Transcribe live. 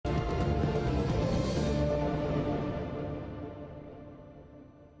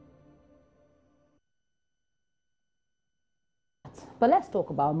But let's talk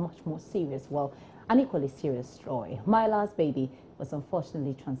about a much more serious, well, an equally serious story. Myla's baby was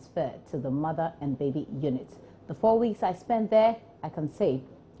unfortunately transferred to the mother and baby unit. The 4 weeks I spent there, I can say,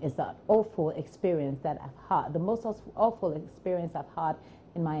 is that awful experience that I've had, the most awful experience I've had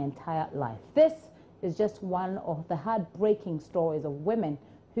in my entire life. This is just one of the heartbreaking stories of women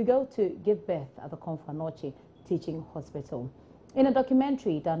who go to give birth at the Komfo Anokye Teaching Hospital. In a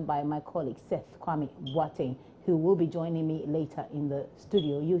documentary done by my colleague Seth Kwame Boateng, who will be joining me later in the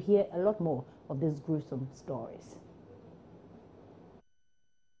studio, you hear a lot more of these gruesome stories.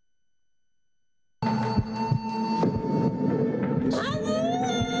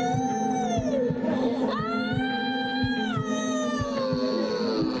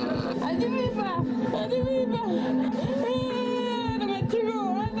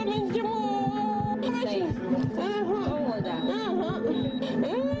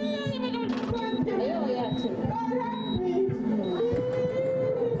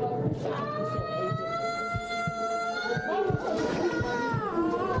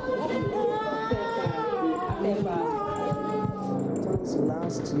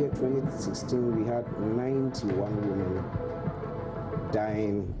 Last year, 2016, we had 91 women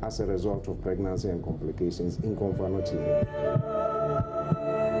dying as a result of pregnancy and complications in Komfo Anokye.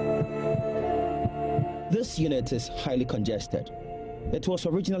 This unit is highly congested. It was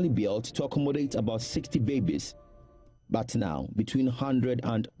originally built to accommodate about 60 babies, but now between 100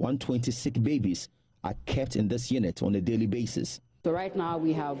 and 120 sick babies are kept in this unit on a daily basis. So right now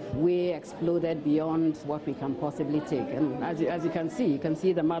we have way exploded beyond what we can possibly take. And as you can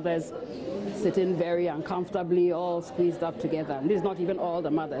see the mothers sitting very uncomfortably, all squeezed up together. And this is not even all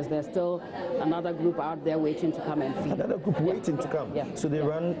the mothers. There's still another group out there waiting to come and feed. Another group waiting to come? Yeah. So they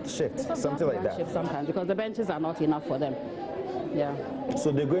run shifts, something like that? Shifts sometimes, because the benches are not enough for them. Yeah.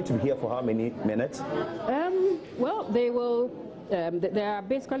 So they're going to be here for how many minutes? Well, they will... there are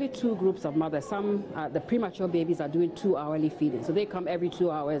basically two groups of mothers. Some, the premature babies are doing 2-hourly feeding. So they come every 2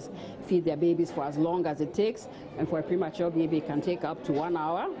 hours, feed their babies for as long as it takes. And for a premature baby, it can take up to 1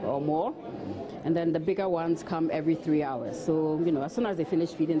 hour or more. And then the bigger ones come every 3 hours. So, you know, as soon as they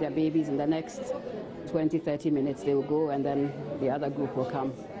finish feeding their babies, in the next 20, 30 minutes, they will go, and then the other group will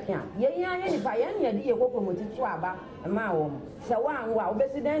come.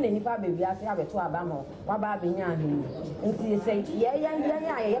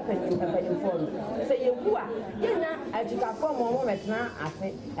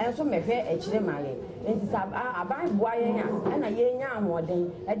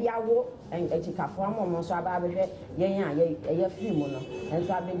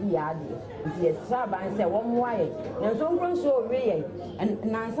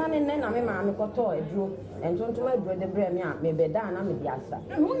 and don't to my brother Bremia, maybe down on the Asa.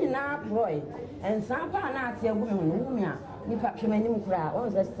 And who now, Roy, and some not your woman, you perhaps you may cry, or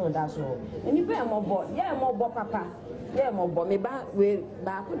that's so that's all. And you bear more boy, yeah, more boy, papa, yeah, more boy, me back with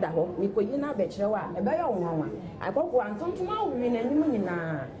back with the home, you could not bet you are a better woman. I got one, don't tomorrow win any money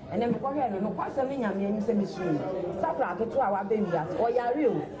now, and then go ahead and quite something I mean, you say, stop like it to our baby, or ya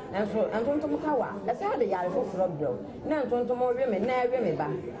real, and so, and don't to Mukawa, that's how they are for Frobro. Now, don't to more women, never remember,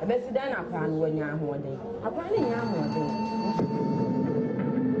 a best than a crown when you're holding. A crown in your holding.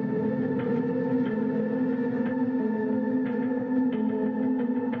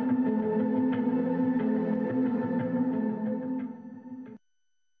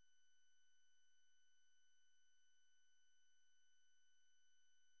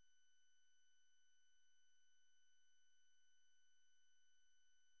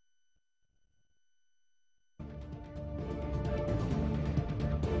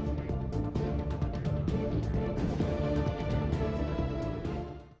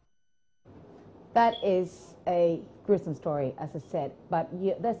 That is a gruesome story, as I said, but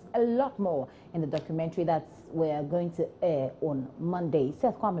there's a lot more in the documentary that we're going to air on Monday.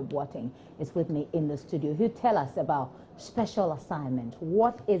 Seth Kwame Boateng is with me in the studio. He'll tell us about Special Assignment.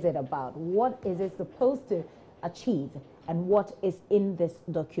 What is it about? What is it supposed to achieve? And what is in this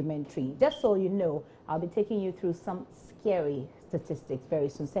documentary? Just so you know, I'll be taking you through some scary statistics very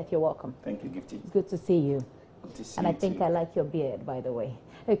soon. Seth, you're welcome. Thank you, Gifty. It's good to see you. Good to see and you I think too. I like your beard, by the way.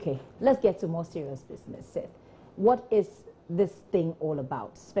 Okay, let's get to more serious business. Seth, what is this thing all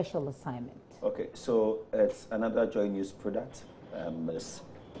about? Special Assignment. Okay, so it's another Joy News product. It's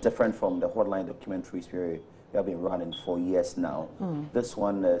different from the Hotline documentaries we have been running for years now. This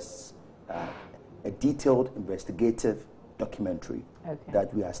one is a detailed investigative documentary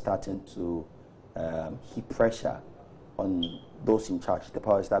that we are starting to heap pressure on those in charge, the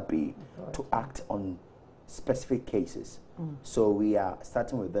powers that be, to act on specific cases. So we are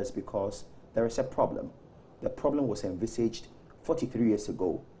starting with this because there is a problem. The problem was envisaged 43 years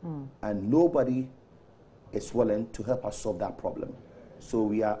ago, and nobody is willing to help us solve that problem. So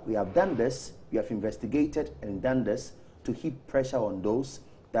we have done this, we have investigated and done this to heap pressure on those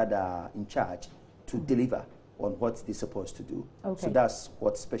that are in charge to deliver on what they're supposed to do. Okay. So that's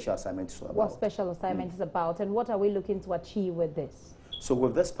what special assignment is about. What special assignment is about, and what are we looking to achieve with this? So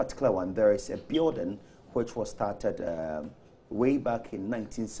with this particular one, there is a building which was started way back in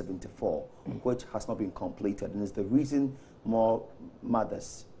 1974, which has not been completed, and it's the reason more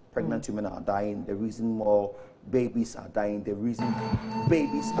mothers, pregnant women are dying, the reason more babies are dying, the reason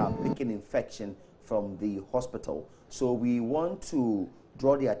babies are picking infection from the hospital. So we want to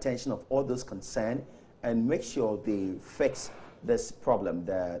draw the attention of all those concerned and make sure they fix this problem.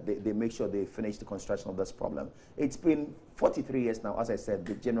 They make sure they finish the construction of this problem. It's been 43 years now. As I said,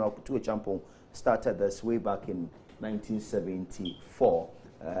 the General Kutu Champong started this way back in 1974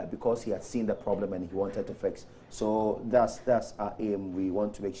 because he had seen the problem and he wanted to fix. So that's our aim. We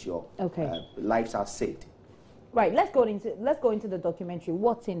want to make sure lives are saved. Right. Let's go into the documentary.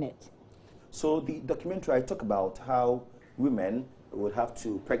 What's in it? So the documentary, I talk about how women would have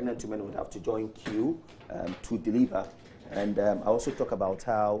to, pregnant women would have to join queue to deliver. And I also talk about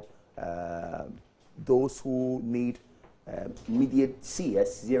how those who need immediate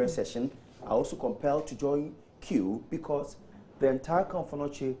CS, cesarean session, are also compelled to join queue because the entire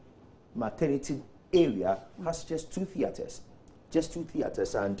Komfo maternity area has just two theaters,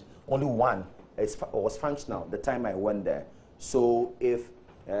 and only one was functional the time I went there. So if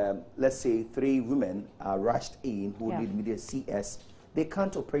let's say 3 women are rushed in who need immediate CS, they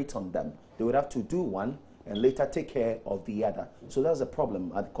can't operate on them. They would have to do one and later take care of the other. So that's a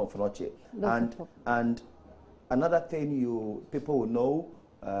problem at Komfo. And another thing people will know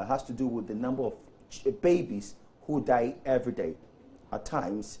has to do with the number of babies who die every day. At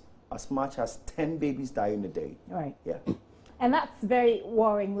times, as much as 10 babies die in a day. Right. Yeah. And that's very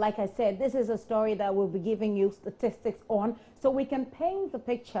worrying. Like I said, this is a story that we'll be giving you statistics on so we can paint the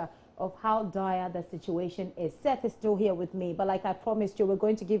picture of how dire the situation is. Seth is still here with me, but like I promised you, we're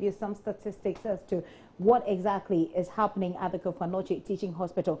going to give you some statistics as to what exactly is happening at the Komfo Anokye Teaching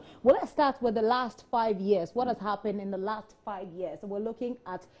Hospital. Well, let's start with the last 5 years. What has happened in the last 5 years? So we're looking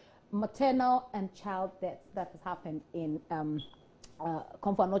at maternal and child deaths that has happened in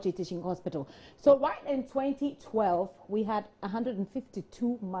Komfo Anokye Teaching Hospital. So right in 2012, we had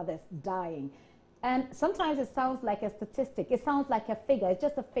 152 mothers dying. And sometimes it sounds like a statistic. It sounds like a figure. It's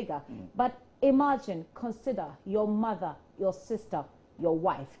just a figure. But imagine, consider your mother, your sister, your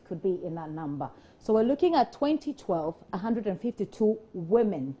wife could be in that number. So we're looking at 2012, 152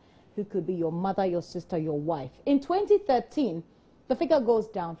 women who could be your mother, your sister, your wife. In 2013, the figure goes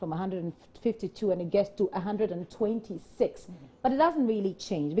down from 152 and it gets to 126. But it doesn't really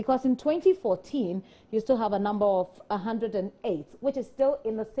change because in 2014, you still have a number of 108, which is still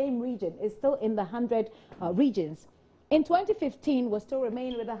in the same region. It's still in the 100 regions. In 2015, we still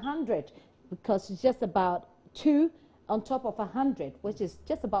remain with 100 because it's just about 2 on top of 100, which is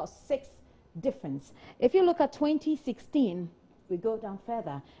just about 6 difference. If you look at 2016, we go down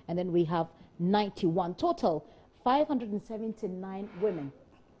further and then we have 91 total. 579 women.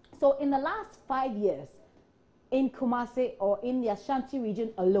 So in the last 5 years, in Kumasi or in the Ashanti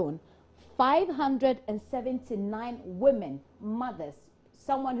region alone, 579 women, mothers,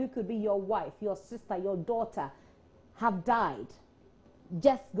 someone who could be your wife, your sister, your daughter, have died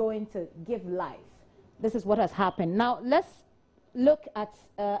just going to give life. This is what has happened. Now, let's look at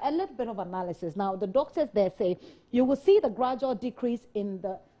a little bit of analysis. Now, the doctors there say you will see the gradual decrease in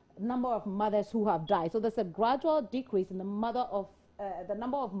the number of mothers who have died. So there's a gradual decrease in the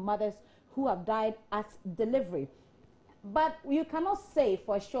number of mothers who have died at delivery. But you cannot say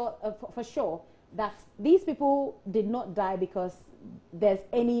for sure that these people did not die because there's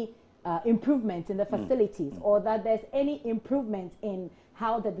any improvement in the facilities or that there's any improvement in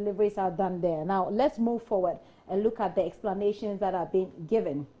how the deliveries are done there. Now, let's move forward and look at the explanations that are being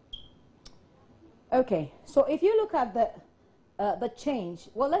given. Okay, so if you look at the change,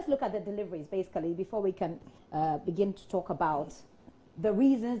 well, let's look at the deliveries basically before we can begin to talk about the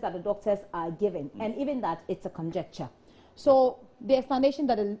reasons that the doctors are giving, and even that it's a conjecture. So the explanation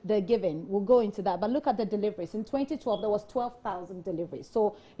that they're giving, we'll go into that, but look at the deliveries. In 2012, there was 12,000 deliveries.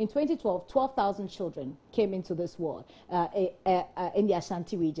 So in 2012, 12,000 children came into this ward in the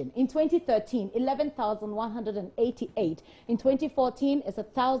Ashanti region. In 2013, 11,188. In 2014, it's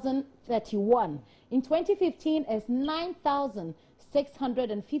 1,031. In 2015, it's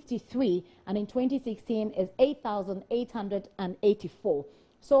 9,653. And in 2016, it's 8,884.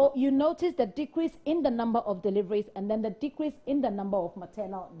 So you notice the decrease in the number of deliveries and then the decrease in the number of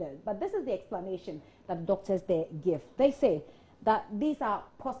maternal deaths. But this is the explanation that doctors there give. They say that these are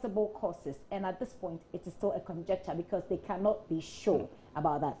possible causes, and at this point, it is still a conjecture because they cannot be sure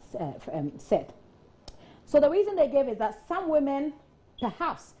about that said. So the reason they gave is that some women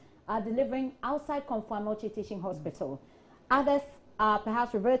perhaps are delivering outside Komfo Anokye Teaching Hospital. Others are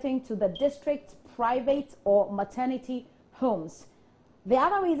perhaps reverting to the district, private or maternity homes. The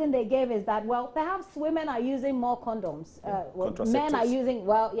other reason they gave is that, well, perhaps women are using more condoms. Well, men are using,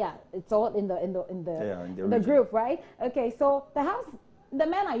 well, yeah, it's all in the group, right? Okay, so perhaps the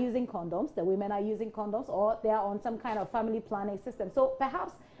men are using condoms, the women are using condoms, or they are on some kind of family planning system. So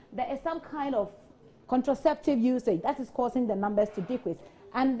perhaps there is some kind of contraceptive usage that is causing the numbers to decrease.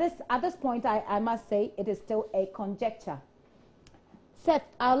 And this, at this point, I must say, it is still a conjecture. Seth,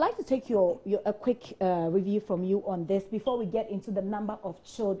 I would like to take a quick review from you on this before we get into the number of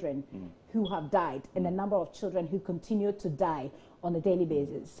children who have died and the number of children who continue to die on a daily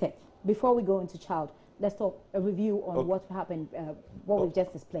basis. Seth, before we go into child, let's talk a review on what happened, what we've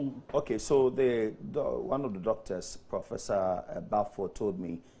just explained. Okay, so one of the doctors, Professor Balfour, told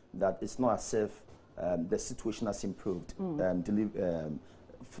me that it's not as if the situation has improved.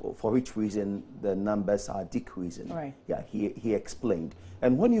 For which reason the numbers are decreasing. Right. Yeah, he explained.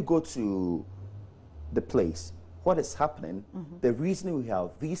 And when you go to the place, what is happening, the reason we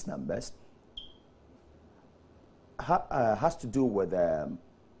have these numbers has to do with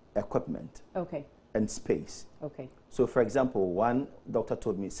equipment and space. Okay. So, for example, one doctor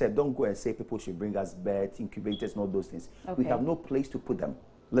told me, said, don't go and say people should bring us beds, incubators, and all those things. We have no place to put them.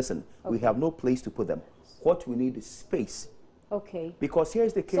 Listen, we have no place to put them. What we need is space. Okay. Because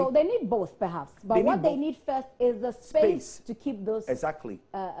here's the case. So they need both, perhaps. But what they need first is the space to keep those. Exactly.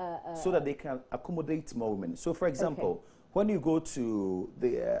 So that they can accommodate more women. So, for example, when you go to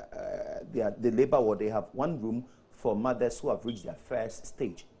the labor ward, they have one room for mothers who have reached their first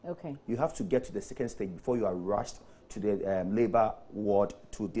stage. Okay. You have to get to the second stage before you are rushed to the labor ward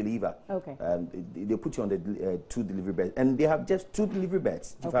to deliver. Okay. They put you on the 2 delivery beds. And they have just 2 delivery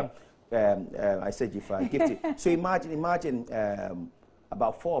beds. Okay. I said if I gift it. So imagine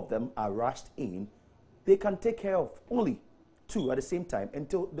about 4 of them are rushed in. They can take care of only 2 at the same time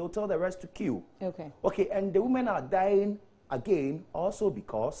until they'll tell the rest to queue. Okay. Okay, and the women are dying again also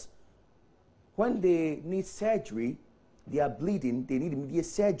because when they need surgery, they are bleeding, they need immediate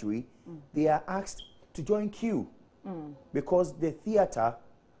surgery, they are asked to join queue because the theater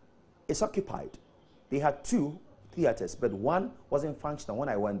is occupied. They had 2 theaters, but one wasn't functional when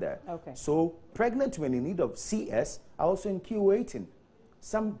I went there. Okay. So pregnant women in need of CS are also in queue waiting.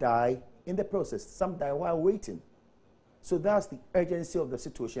 Some die in the process, some die while waiting. So that's the urgency of the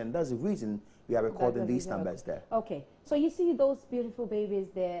situation. That's the reason we are recording these numbers there. Okay. So you see those beautiful babies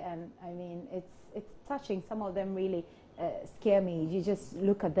there, and I mean, it's touching. Some of them really scare me. You just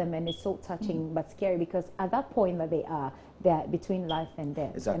look at them and it's so touching but scary because at that point that they're between life and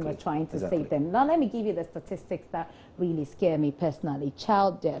death, and we're trying to save them. Now let me give you the statistics that really scare me personally.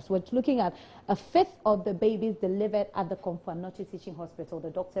 Child deaths. We're looking at 1/5 of the babies delivered at the Komfo Anokye Teaching Hospital, the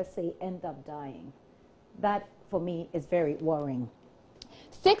doctors say, end up dying. That for me is very worrying.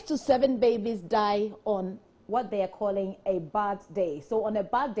 6 to 7 babies die on what they are calling a bad day. So on a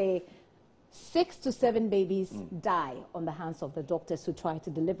bad day, 6 to 7 babies die on the hands of the doctors who try to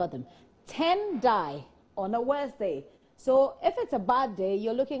deliver them. 10 die on a worst day. So if it's a bad day,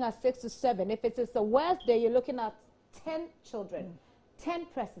 you're looking at 6 to 7. If it's a worst day, you're looking at 10 children, 10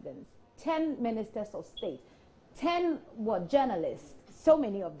 presidents, 10 ministers of state, 10 journalists, so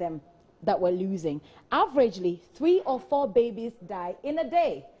many of them that we're losing. Averagely, 3 or 4 babies die in a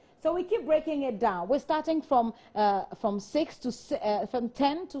day. So we keep breaking it down. We're starting from 10 to 6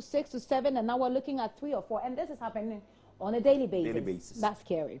 to 7, and now we're looking at 3 or 4, and this is happening on a daily basis. That's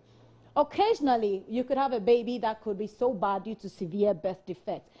scary. Occasionally, you could have a baby that could be so bad due to severe birth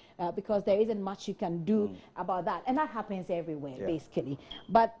defects because there isn't much you can do about that, and that happens everywhere, basically.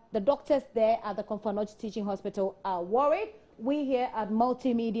 But the doctors there at the Komfo Anokye Teaching Hospital are worried. We here at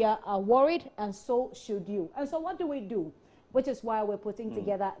Multimedia are worried, and so should you. And so what do we do? Which is why we're putting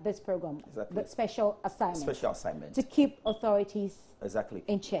together this program, the special assignment, to keep authorities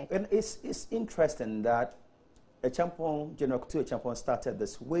in check. And it's interesting that General Couture Acheampong started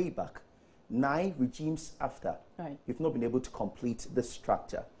this way back, 9 regimes after. Right. We've not been able to complete this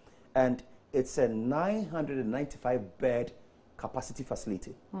structure. And it's a 995-bed capacity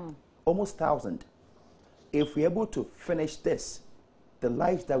facility, almost 1,000. If we're able to finish this, the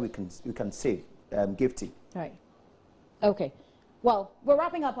lives that we can save, Gifty. Right. Okay. Well, we're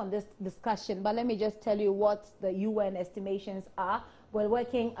wrapping up on this discussion, but let me just tell you what the UN estimations are. We're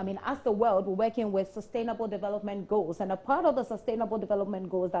working, I mean, as the world, we're working with Sustainable Development Goals, and a part of the Sustainable Development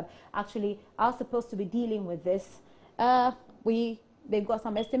Goals that actually are supposed to be dealing with this they've got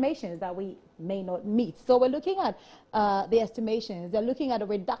some estimations that we may not meet. So we're looking at the estimations. They're looking at a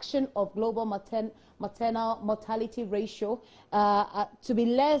reduction of global maternal mortality ratio to be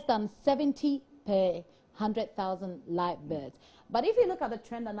less than 70 per 100,000 live births. But if you look at the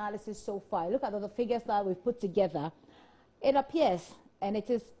trend analysis so far, look at the figures that we've put together, it appears, and it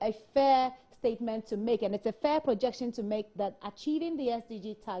is a fair statement to make, and it's a fair projection to make, that achieving the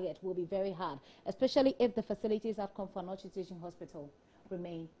SDG target will be very hard, especially if the facilities at Komfo Anokye Teaching Hospital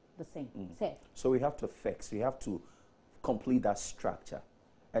remain the same. So we have to complete that structure.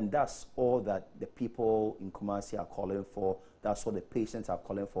 And that's all that the people in Kumasi are calling for. That's what the patients are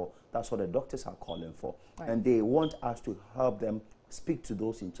calling for. That's what the doctors are calling for. Right. And they want us to help them speak to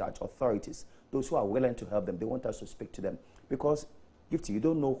those in charge, authorities, those who are willing to help them. They want us to speak to them. Because, Gifty, you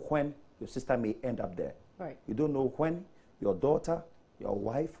don't know when your sister may end up there. Right. You don't know when your daughter, your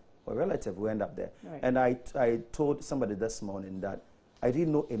wife, or relative will end up there. Right. And I told somebody this morning that I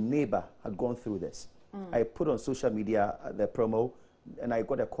didn't know a neighbor had gone through this. I put on social media the promo, and I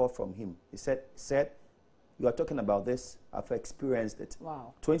got a call from him. He said, you are talking about this. I've experienced it.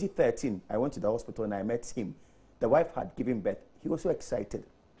 Wow. 2013, I went to the hospital and I met him. The wife had given birth. He was so excited.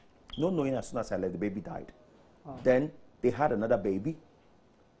 Not knowing as soon as I left, the baby died. Wow. Then they had another baby.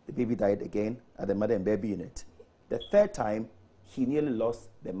 The baby died again at the mother and baby unit. The third time, he nearly lost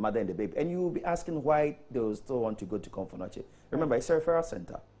the mother and the baby. And you will be asking why they will still want to go to Komfo Anokye. Remember, it's a referral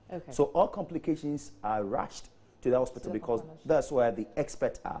center. Okay. So all complications are rushed to the hospital because that's where the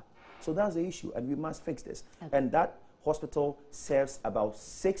experts are. So that's the issue, and we must fix this. Okay. And that hospital serves about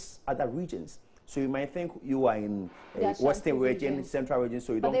 6 other regions. So you might think you are in Western region, Central region,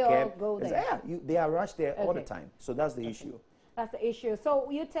 so you don't care. All go there. Yeah, they are rushed there all the time. So that's the issue. That's the issue.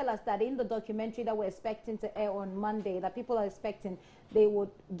 So you tell us that in the documentary that we're expecting to air on Monday, that people are expecting they would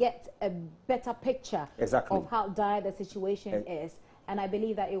get a better picture of how dire the situation is. And I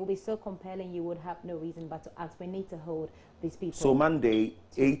believe that it will be so compelling you would have no reason but to ask. We need to hold these people. So Monday,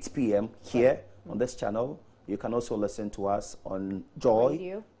 8 p.m. here on this channel. You can also listen to us on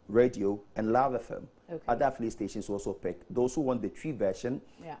Joy Radio and Love FM. Okay. Other affiliate stations also pick. Those who want the tree version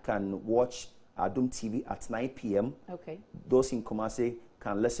can watch Adum TV at 9 p.m. Okay. Those in Kumasi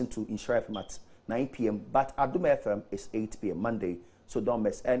can listen to Insure FM at 9 p.m. But Adum FM is 8 p.m. Monday, so don't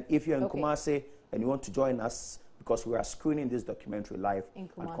miss. And if you're in Kumasi and you want to join us, because we are screening this documentary live at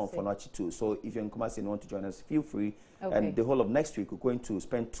Komfo Anokye too. So if you're in Kumasi and you want to join us, feel free. Okay. And the whole of next week, we're going to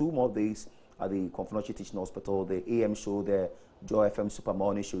spend 2 more days at the Komfo Anokye Teaching Hospital, the AM show, the Joy FM Super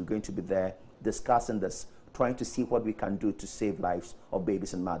Morning show. We're going to be there discussing this, trying to see what we can do to save lives of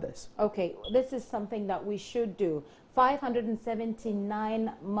babies and mothers. Okay, this is something that we should do.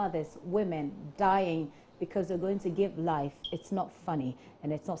 579 mothers, women, dying because they're going to give life. It's not funny,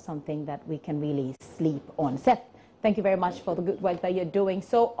 and it's not something that we can really sleep on. Seth, thank you very much for the good work that you're doing.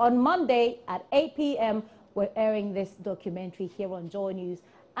 So on Monday at 8 p.m., we're airing this documentary here on Joy News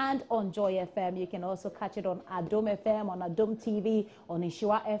and on Joy FM. You can also catch it on Adom FM, on Adom TV, on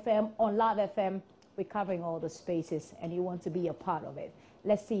Ishua FM, on Love FM. We're covering all the spaces, and you want to be a part of it.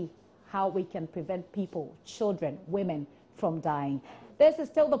 Let's see how we can prevent people, children, women from dying. This is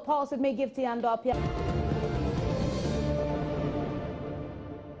still The Pulse with me, Gifty Andopia.